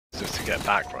just to get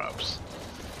back rubs.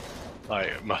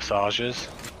 Like massages.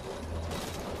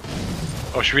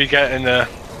 Or should we get in the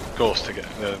gorse to get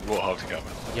the warthog to go?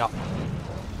 Yup.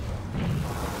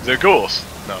 Is there a gorse?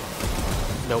 No.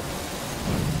 Nope.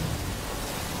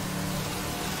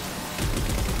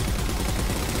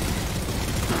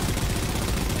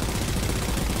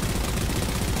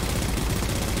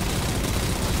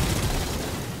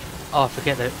 Oh, I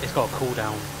forget that it's got a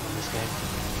cooldown on this game.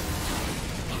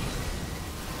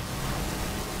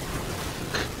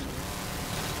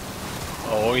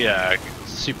 Oh yeah.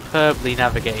 Superbly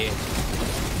navigated.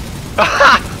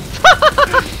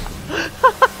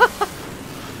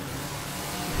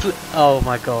 Oh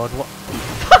my god, what?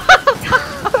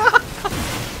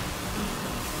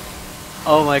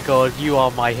 Oh my god, you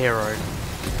are my hero.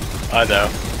 I know.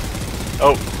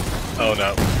 Oh. Oh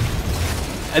no.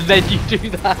 And then you do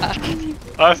that.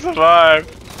 I survived.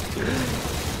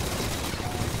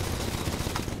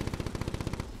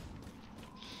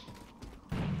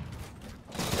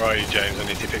 Where are you, James? I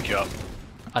need to pick you up.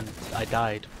 And I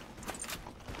died.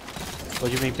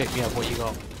 What do you mean pick me up? What you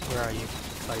got? Where are you?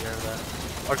 Oh, you're over there.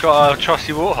 I got a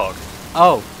trusty warthog.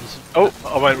 Oh! Oh!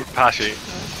 I went past you.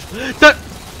 No!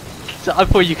 So I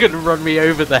thought you couldn't run me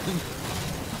over then.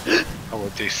 I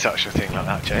would do such a thing like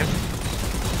that, James.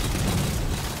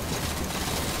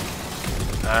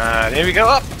 And here we go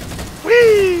up!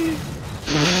 Whee!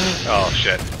 Oh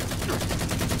shit.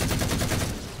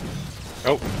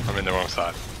 Oh, I'm in the wrong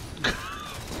side.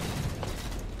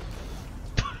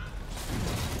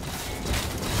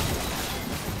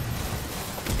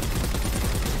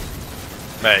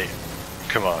 Mate,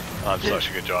 come on, I'm such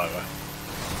a good driver.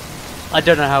 I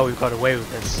don't know how we've got away with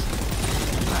this.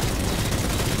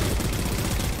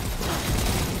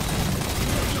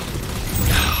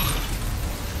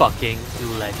 Fucking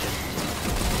legend.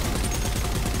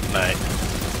 Mate.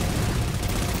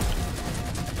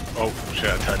 Oh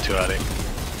shit, I turned too early.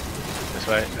 This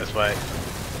way, this way,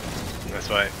 this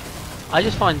way. I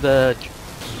just find the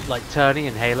like turning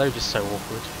in Halo just so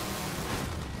awkward.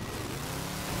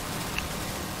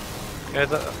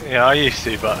 Yeah, I used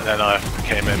to, but then I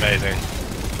became amazing.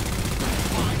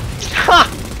 Ha!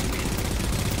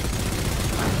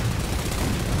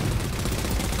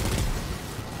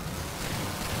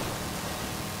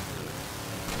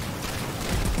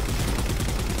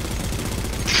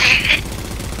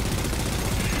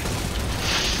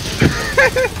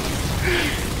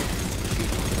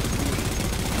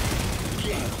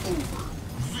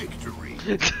 Victory.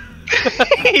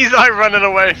 He's like running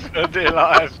away from dear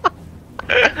life.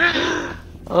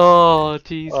 Oh,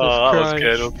 Jesus Christ. Christ. That was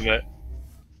good, wasn't it?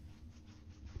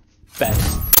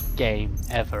 Best game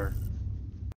ever.